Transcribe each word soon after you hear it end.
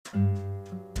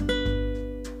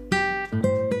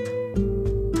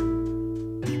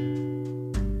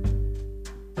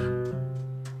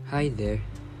Hi there,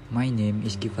 my name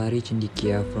is Ghifari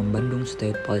Cendikya from Bandung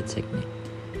State Polytechnic,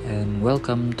 and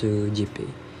welcome to GP,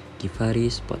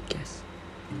 Ghifari's podcast.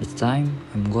 This time,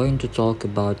 I'm going to talk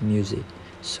about music,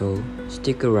 so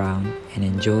stick around and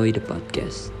enjoy the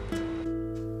podcast.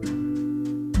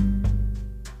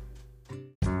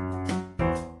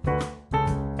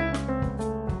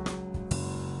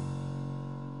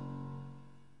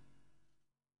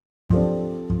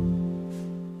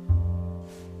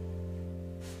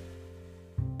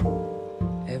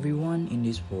 Everyone in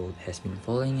this world has been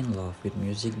falling in love with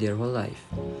music their whole life.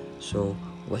 So,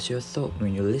 what's your thought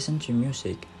when you listen to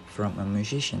music from a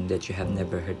musician that you have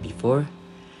never heard before?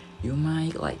 You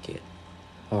might like it,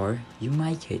 or you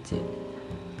might hate it.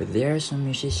 But there are some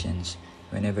musicians,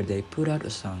 whenever they put out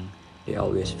a song, they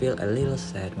always feel a little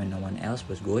sad when no one else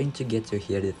was going to get to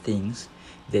hear the things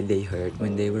that they heard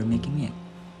when they were making it.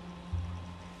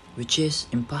 Which is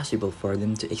impossible for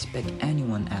them to expect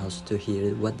anyone else to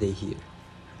hear what they hear.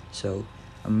 So,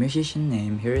 a musician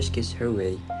named Ghifari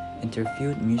Cendikya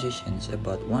interviewed musicians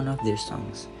about one of their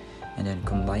songs and then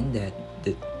combined that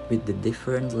with the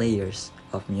different layers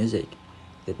of music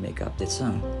that make up that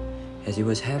song. As he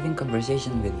was having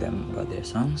conversation with them about their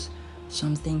songs,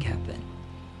 something happened.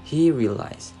 He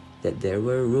realized that there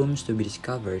were rooms to be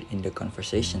discovered in the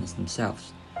conversations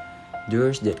themselves,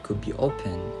 doors that could be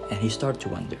opened, and he started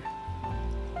to wonder.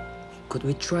 Could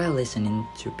we try listening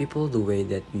to people the way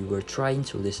that we were trying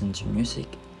to listen to music?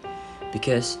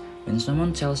 Because when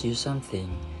someone tells you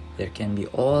something, there can be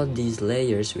all these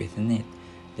layers within it.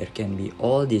 There can be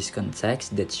all these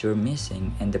context that you're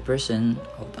missing and the person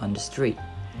out on the street,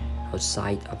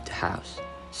 outside of the house.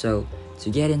 So, to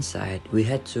get inside, we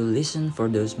had to listen for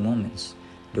those moments,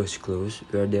 those clues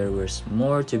where there was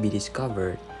more to be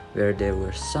discovered, where there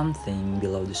was something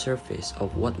below the surface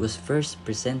of what was first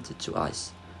presented to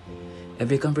us.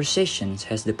 Every conversation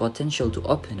has the potential to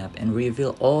open up and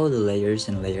reveal all the layers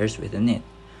and layers within it,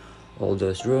 all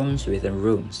those rooms within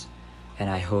rooms. And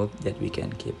I hope that we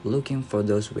can keep looking for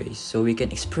those ways so we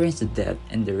can experience the depth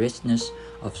and the richness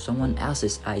of someone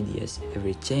else's ideas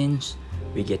every chance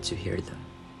we get to hear them.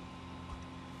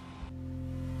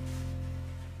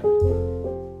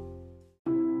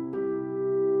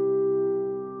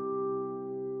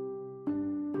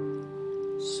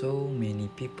 So many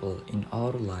people in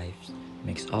our lives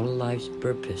makes our life's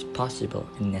purpose possible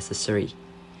and necessary.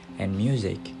 And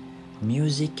music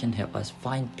can help us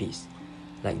find peace.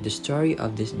 Like the story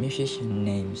of this musician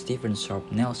named Stephen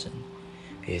Sharp Nelson.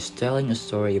 He is telling a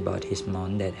story about his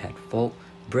mom that had fought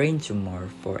brain tumor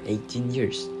for 18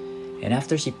 years. And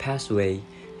after she passed away,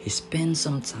 he spent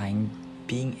some time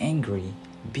being angry,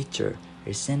 bitter,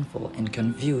 resentful, and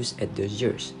confused at those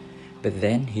years. But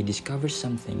then he discovered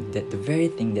something, that the very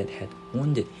thing that had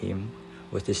wounded him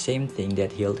was the same thing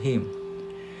that healed him.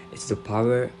 It's the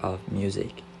power of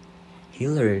music. He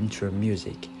learned through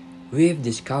music. We've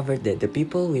discovered that the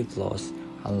people we've lost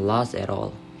are lost at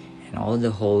all, and all the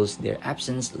holes their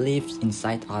absence leaves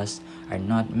inside us are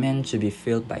not meant to be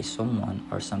filled by someone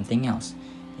or something else.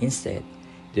 Instead,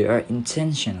 they are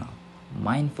intentional,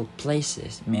 mindful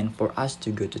places meant for us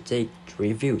to go to take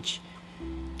refuge,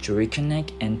 to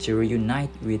reconnect and to reunite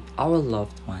with our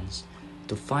loved ones,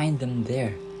 to find them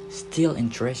there, still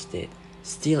interested,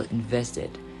 still invested,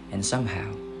 and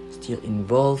somehow still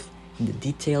involved in the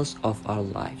details of our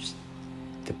lives.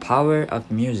 The power of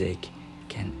music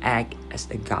can act as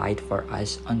a guide for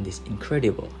us on this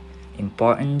incredible,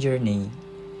 important journey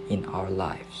in our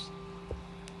lives.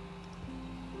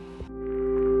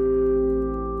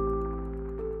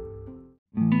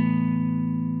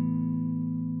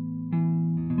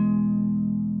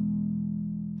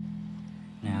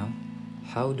 Now,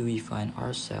 how do we find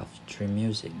ourselves through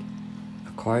music?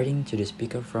 According to the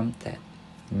speaker from TED,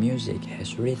 music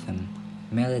has rhythm,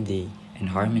 melody, and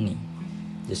harmony.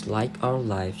 Just like our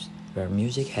lives, where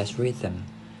music has rhythm,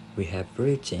 we have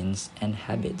routines and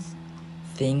habits,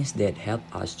 things that help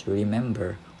us to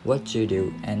remember what to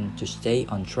do and to stay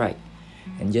on track,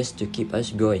 and just to keep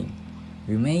us going.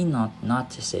 We may not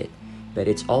notice it, but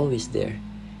it's always there.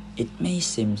 It may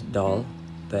seem dull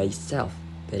by itself,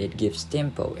 but it gives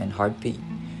tempo and heartbeat.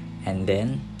 And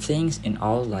then things in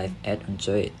our life add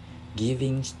onto it,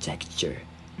 giving texture,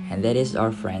 and that is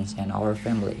our friends and our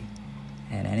family.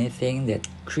 And anything that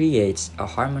creates a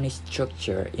harmonious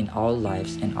structure in our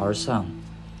lives and our song.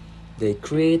 They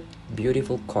create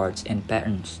beautiful chords and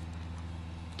patterns.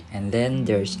 And then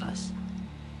there's us.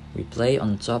 We play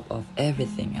on top of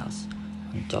everything else,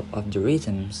 on top of the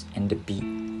rhythms and the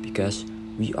beat, because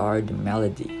we are the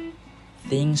melody.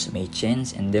 Things may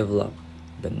change and develop,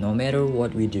 but no matter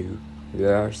what we do, we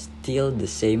are still the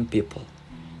same people.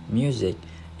 Music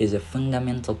is a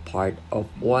fundamental part of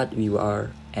what we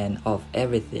are and of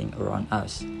everything around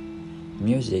us.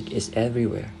 Music is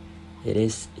everywhere. It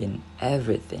is in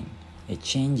everything. It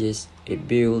changes, it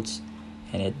builds,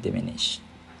 and it diminishes.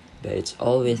 But it's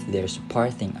always there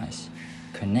supporting us,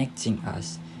 connecting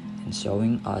us, and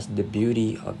showing us the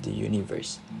beauty of the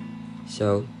universe.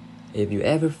 So, if you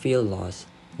ever feel lost,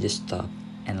 just stop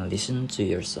and listen to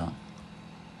your song.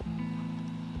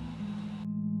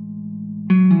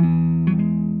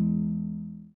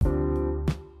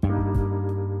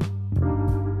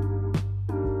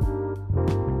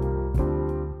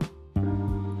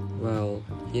 Well,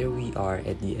 here we are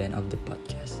at the end of the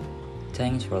podcast.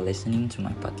 Thanks for listening to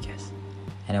my podcast.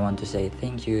 And I want to say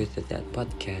thank you to that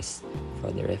podcast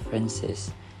for the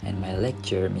references and my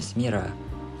lecturer, Miss Mira,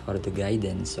 for the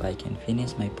guidance so I can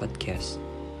finish my podcast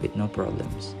with no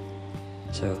problems.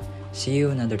 So, see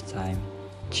you another time.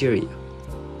 Cheerio.